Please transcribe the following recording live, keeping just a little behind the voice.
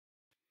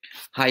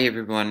Hi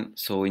everyone.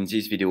 So in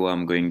this video,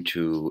 I'm going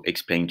to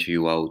explain to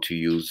you how to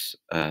use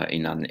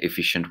in an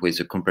efficient way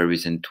the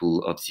comparison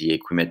tool of the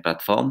EQUIMETRE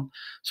platform.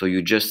 So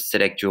you just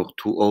select your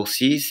two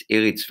horses.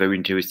 Here it's very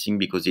interesting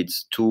because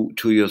it's two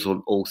years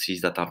old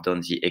horses that have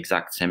done the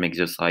exact same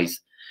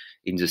exercise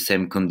in the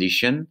same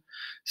condition.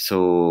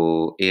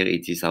 So here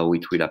it is how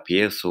it will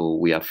appear. So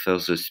we have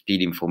first the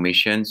speed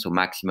information. So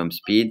maximum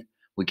speed,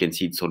 we can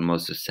see it's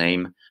almost the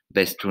same.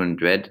 Best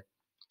 200,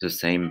 the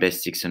same.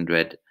 Best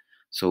 600.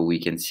 So we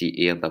can see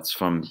here that's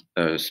from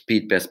a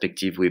speed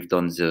perspective, we've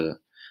done the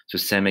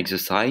same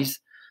exercise.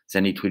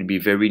 Then it will be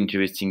very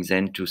interesting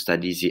then to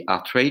study the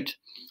heart rate.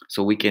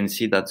 So we can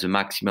see that the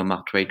maximum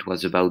heart rate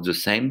was about the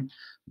same,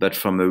 but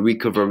from a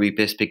recovery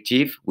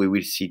perspective, we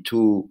will see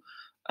two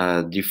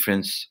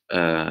difference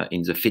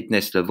in the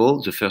fitness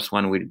level. The first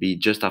one will be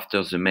just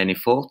after the main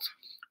effort.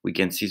 We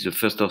can see the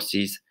first horse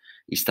is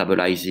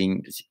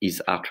stabilizing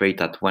his heart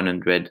rate at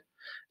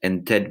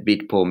 110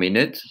 beats per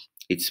minute.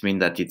 It means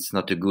that it's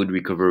not a good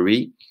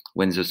recovery.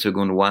 When the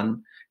second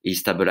one is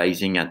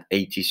stabilizing at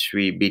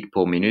 83 beats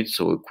per minute,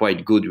 so a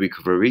quite good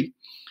recovery.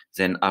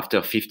 Then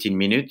after 15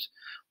 minutes,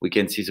 we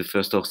can see the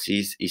first horse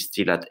is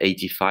still at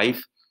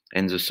 85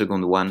 and the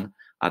second one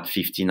at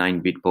 59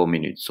 beats per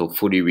minute, so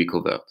fully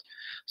recovered.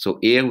 So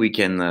here we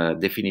can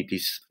definitely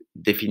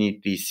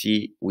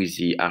see with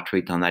the heart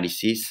rate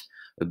analysis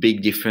a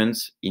big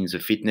difference in the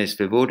fitness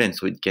level, and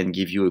so it can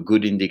give you a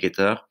good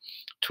indicator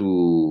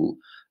to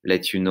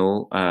let you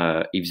know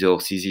if the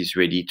horse is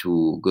ready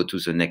to go to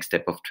the next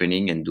step of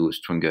training and do a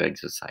stronger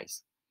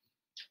exercise.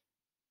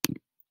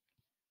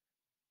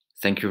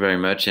 Thank you very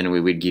much, and we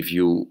will give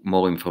you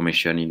more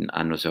information in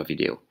another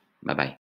video. Bye-bye.